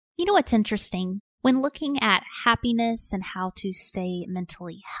You know what's interesting? When looking at happiness and how to stay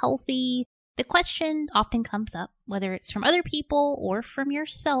mentally healthy, the question often comes up, whether it's from other people or from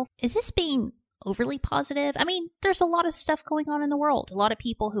yourself, is this being overly positive? I mean, there's a lot of stuff going on in the world, a lot of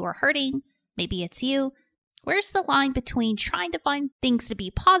people who are hurting. Maybe it's you. Where's the line between trying to find things to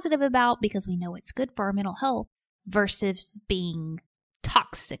be positive about because we know it's good for our mental health versus being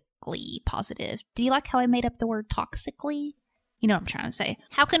toxically positive? Do you like how I made up the word toxically? You know what I'm trying to say.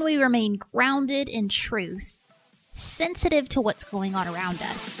 How can we remain grounded in truth, sensitive to what's going on around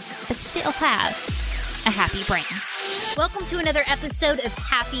us, but still have a happy brain? Welcome to another episode of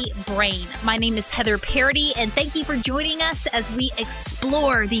Happy Brain. My name is Heather Parody, and thank you for joining us as we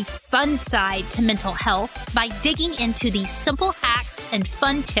explore the fun side to mental health by digging into these simple hacks and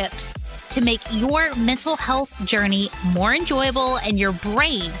fun tips to make your mental health journey more enjoyable and your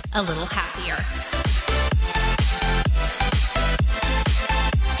brain a little happier.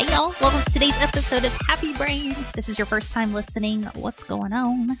 Hey y'all, welcome to today's episode of Happy Brain. If this is your first time listening, what's going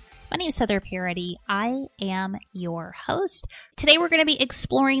on? My name is Heather Parody. I am your host. Today we're going to be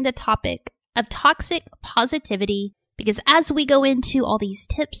exploring the topic of toxic positivity because as we go into all these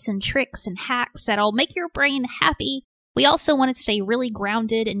tips and tricks and hacks that'll make your brain happy, we also want to stay really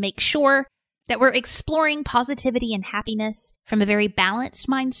grounded and make sure that we're exploring positivity and happiness from a very balanced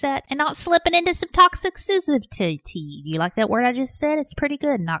mindset and not slipping into some toxicity. Do you like that word I just said? It's pretty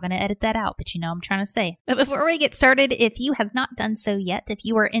good. Not going to edit that out, but you know what I'm trying to say. But before we get started, if you have not done so yet, if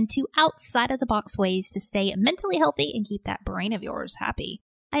you are into outside of the box ways to stay mentally healthy and keep that brain of yours happy,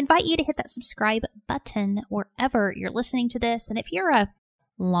 I invite you to hit that subscribe button wherever you're listening to this. And if you're a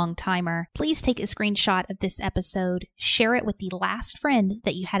long timer, please take a screenshot of this episode, share it with the last friend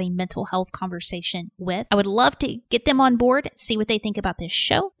that you had a mental health conversation with. I would love to get them on board, see what they think about this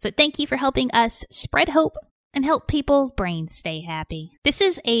show. So thank you for helping us spread hope and help people's brains stay happy. This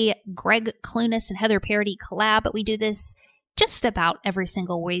is a Greg Clunas and Heather Parody collab, but we do this just about every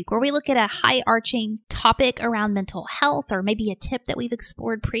single week where we look at a high-arching topic around mental health or maybe a tip that we've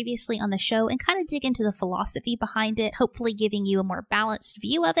explored previously on the show and kind of dig into the philosophy behind it, hopefully giving you a more balanced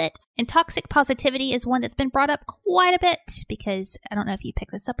view of it. And toxic positivity is one that's been brought up quite a bit because I don't know if you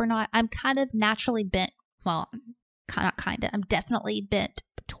picked this up or not. I'm kind of naturally bent, well, I'm definitely bent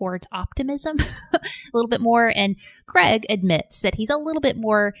towards optimism a little bit more. And Greg admits that he's a little bit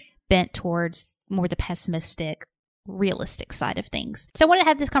more bent towards more the pessimistic, realistic side of things. So I want to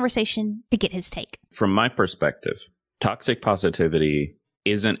have this conversation to get his take. From my perspective, toxic positivity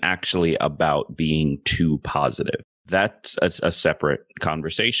isn't actually about being too positive. That's a separate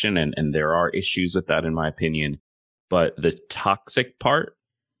conversation, and there are issues with that, in my opinion. But the toxic part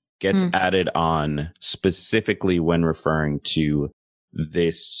gets added on specifically when referring to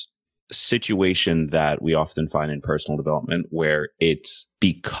this situation that we often find in personal development where it's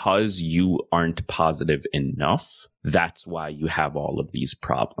because you aren't positive enough, that's why you have all of these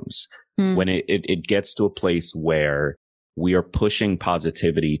problems. When it gets to a place where we are pushing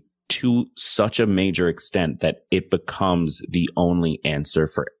positivity to such a major extent that it becomes the only answer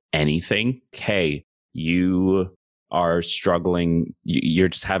for anything. Hey, you are struggling, you're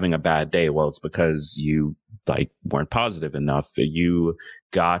just having a bad day. Well, it's because you weren't positive enough. You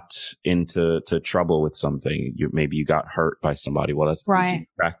got into trouble with something. Maybe you got hurt by somebody. Well, that's because you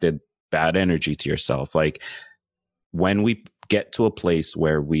attracted bad energy to yourself. Like when we get to a place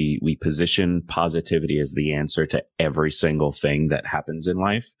where we position positivity as the answer to every single thing that happens in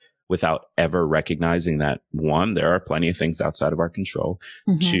life without ever recognizing that, one, there are plenty of things outside of our control.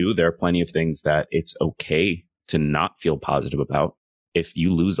 Two, there are plenty of things that it's okay to not feel positive about. If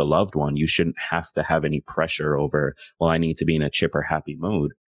you lose a loved one, you shouldn't have to have any pressure over, well, I need to be in a chipper happy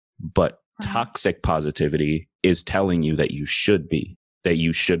mood. But toxic positivity is telling you that you should be, that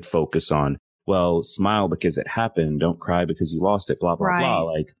you should focus on, well, smile because it happened. Don't cry because you lost it, blah, blah, blah.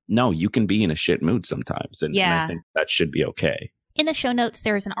 Like, no, you can be in a shit mood sometimes. And I think that should be okay. In the show notes,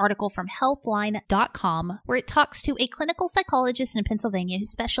 there is an article from Healthline.com where it talks to a clinical psychologist in Pennsylvania who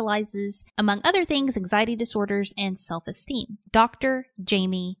specializes, among other things, anxiety disorders and self-esteem, Dr.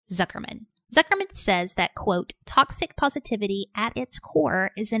 Jamie Zuckerman. Zuckerman says that, quote, toxic positivity at its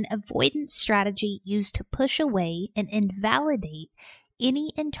core is an avoidance strategy used to push away and invalidate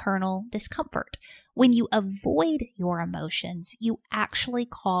any internal discomfort. When you avoid your emotions, you actually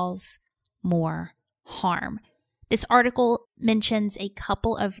cause more harm. This article mentions a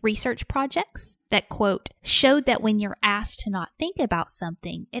couple of research projects that, quote, showed that when you're asked to not think about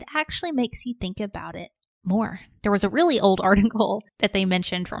something, it actually makes you think about it more. There was a really old article that they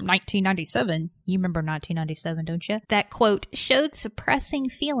mentioned from 1997. You remember 1997, don't you? That, quote, showed suppressing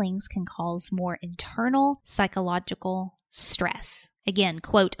feelings can cause more internal psychological stress. Again,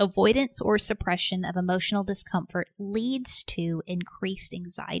 quote, avoidance or suppression of emotional discomfort leads to increased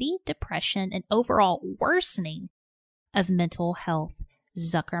anxiety, depression, and overall worsening of mental health,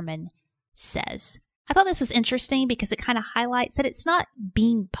 Zuckerman says. I thought this was interesting because it kind of highlights that it's not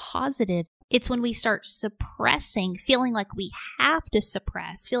being positive. It's when we start suppressing, feeling like we have to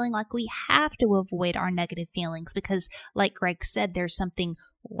suppress, feeling like we have to avoid our negative feelings because, like Greg said, there's something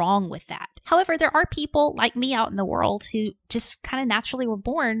wrong with that. However, there are people like me out in the world who just kind of naturally were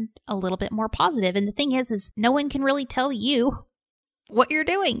born a little bit more positive. And the thing is no one can really tell you what you're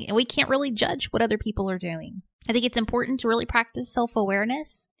doing, and we can't really judge what other people are doing. I think it's important to really practice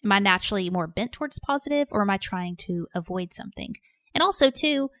self-awareness. Am I naturally more bent towards positive, or am I trying to avoid something? And also,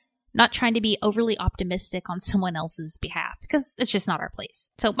 too, not trying to be overly optimistic on someone else's behalf, because it's just not our place.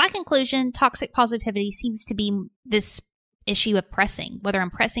 So my conclusion, toxic positivity seems to be this issue of pressing, whether I'm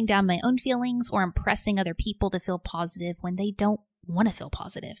pressing down my own feelings or I'm pressing other people to feel positive when they don't want to feel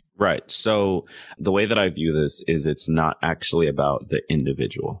positive. Right. So the way that I view this is it's not actually about the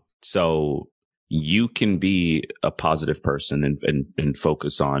individual. So you can be a positive person and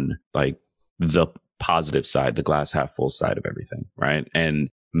focus on like the positive side, the glass half full side of everything. Right. And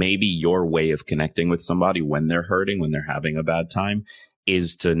maybe your way of connecting with somebody when they're hurting, when they're having a bad time,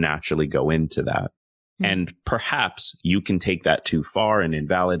 is to naturally go into that. And perhaps you can take that too far and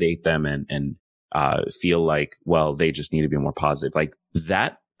invalidate them and feel like, well, they just need to be more positive. Like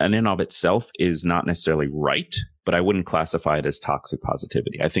that in and of itself is not necessarily right, but I wouldn't classify it as toxic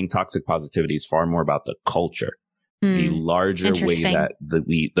positivity. I think toxic positivity is far more about the culture, the larger way that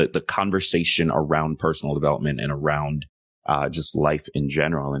the conversation around personal development and around just life in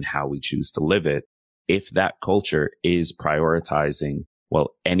general and how we choose to live it. If that culture is prioritizing,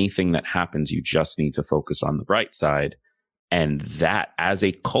 well, anything that happens, you just need to focus on the bright side. And that as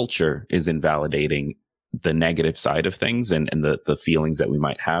a culture is invalidating the negative side of things and the feelings that we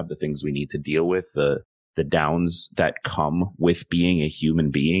might have, the things we need to deal with, the downs that come with being a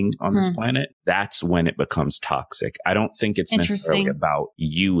human being on this planet. That's when it becomes toxic. I don't think it's necessarily about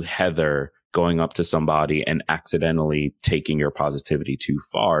you, Heather, going up to somebody and accidentally taking your positivity too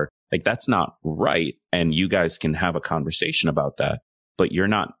far. Like that's not right. And you guys can have a conversation about that, but you're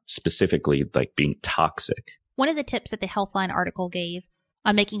not specifically like being toxic. One of the tips that the Healthline article gave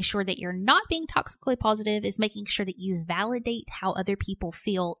on making sure that you're not being toxically positive is making sure that you validate how other people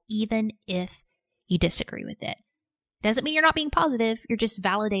feel, even if you disagree with it. Doesn't mean you're not being positive. You're just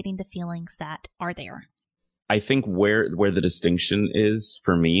validating the feelings that are there. I think where the distinction is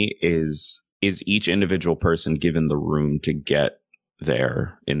for me is each individual person given the room to get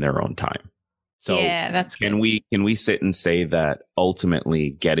there in their own time. So yeah, that's can we sit and say that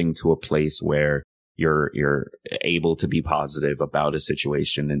ultimately getting to a place where you're able to be positive about a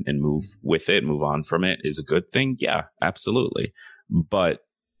situation and move with it, move on from it is a good thing? Yeah, absolutely. But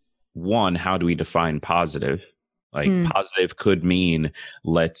one, how do we define positive? Like positive could mean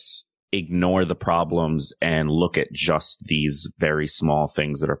let's ignore the problems and look at just these very small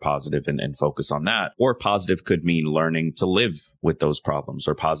things that are positive and focus on that. Or positive could mean learning to live with those problems.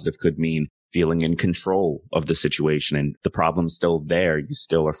 Or positive could mean feeling in control of the situation and the problem's still there. You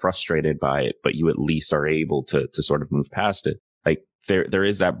still are frustrated by it, but you at least are able to sort of move past it. Like there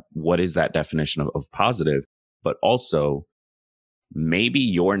is that, what is that definition of positive? But also maybe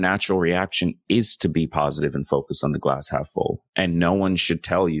your natural reaction is to be positive and focus on the glass half full. And no one should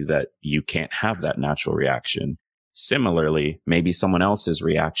tell you that you can't have that natural reaction. Similarly, maybe someone else's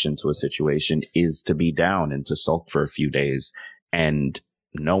reaction to a situation is to be down and to sulk for a few days. And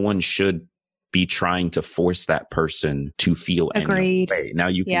no one should be trying to force that person to feel any way. Now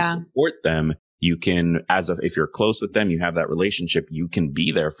you can support them. You can, if you're close with them, you have that relationship, you can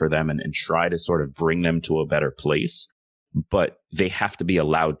be there for them and try to sort of bring them to a better place. But they have to be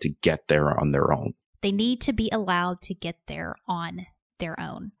allowed to get there on their own. They need to be allowed to get there on their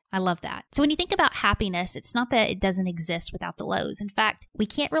own. I love that. So when you think about happiness, it's not that it doesn't exist without the lows. In fact, we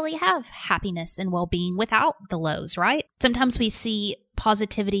can't really have happiness and well-being without the lows, right? Sometimes we see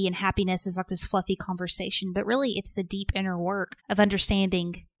positivity and happiness as like this fluffy conversation, but really it's the deep inner work of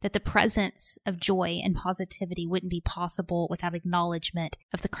understanding that the presence of joy and positivity wouldn't be possible without acknowledgement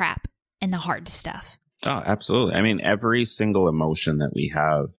of the crap and the hard stuff. Oh, absolutely. I mean, every single emotion that we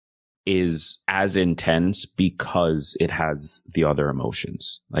have is as intense because it has the other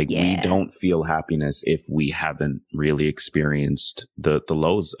emotions. Like we don't feel happiness if we haven't really experienced the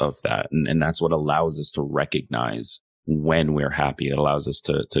lows of that. And that's what allows us to recognize when we're happy. It allows us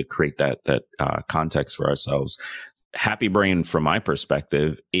to create that context for ourselves. Happy brain, from my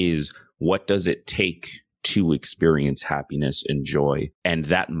perspective, is what does it take to experience happiness and joy? And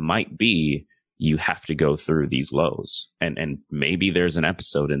that might be you have to go through these lows. And maybe there's an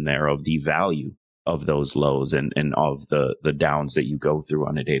episode in there of the value of those lows and of the downs that you go through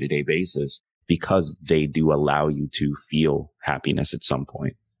on a day-to-day basis, because they do allow you to feel happiness at some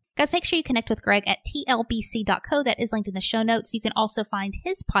point. Guys, make sure you connect with Greg at tlbc.co. That is linked in the show notes. You can also find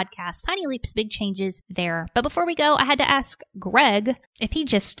his podcast, Tiny Leaps, Big Changes, there. But before we go, I had to ask Greg if he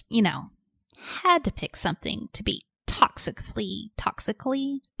just, had to pick something to be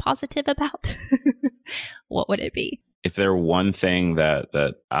toxically positive about. What would it be? If there were one thing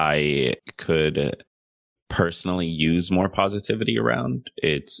that I could personally use more positivity around,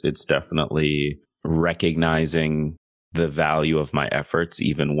 it's definitely recognizing the value of my efforts,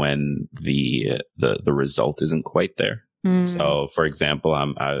 even when the result isn't quite there. So, for example,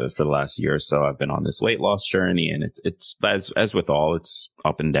 for the last year or so, I've been on this weight loss journey, and it's as with all, it's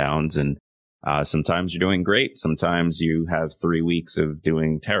up and downs, and sometimes you're doing great, sometimes you have 3 weeks of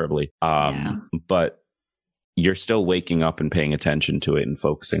doing terribly, but you're still waking up and paying attention to it and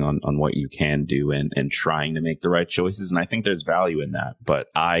focusing on what you can do and trying to make the right choices. And I think there's value in that. But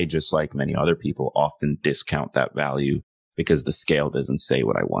I, just like many other people, often discount that value because the scale doesn't say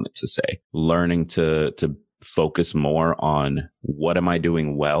what I want it to say. Learning to focus more on what am I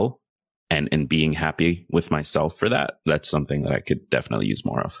doing well and being happy with myself for that. That's something that I could definitely use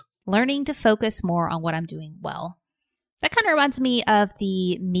more of. Learning to focus more on what I'm doing well. That kind of reminds me of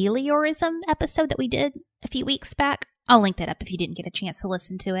the meliorism episode that we did a few weeks back. I'll link that up if you didn't get a chance to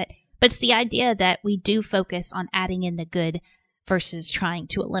listen to it. But it's the idea that we do focus on adding in the good versus trying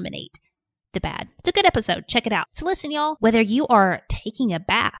to eliminate the bad. It's a good episode. Check it out. So listen, y'all, whether you are taking a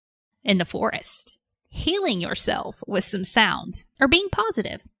bath in the forest, healing yourself with some sound, or being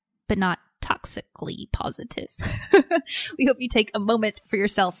positive, but not toxically positive, we hope you take a moment for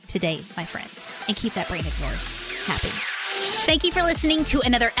yourself today, my friends, and keep that brain of yours happy. Thank you for listening to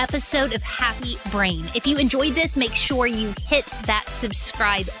another episode of Happy Brain. If you enjoyed this, make sure you hit that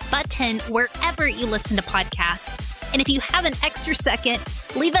subscribe button wherever you listen to podcasts. And if you have an extra second,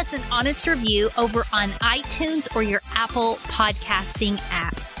 leave us an honest review over on iTunes or your Apple podcasting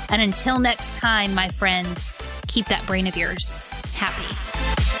app. And until next time, my friends, keep that brain of yours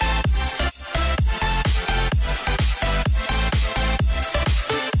happy.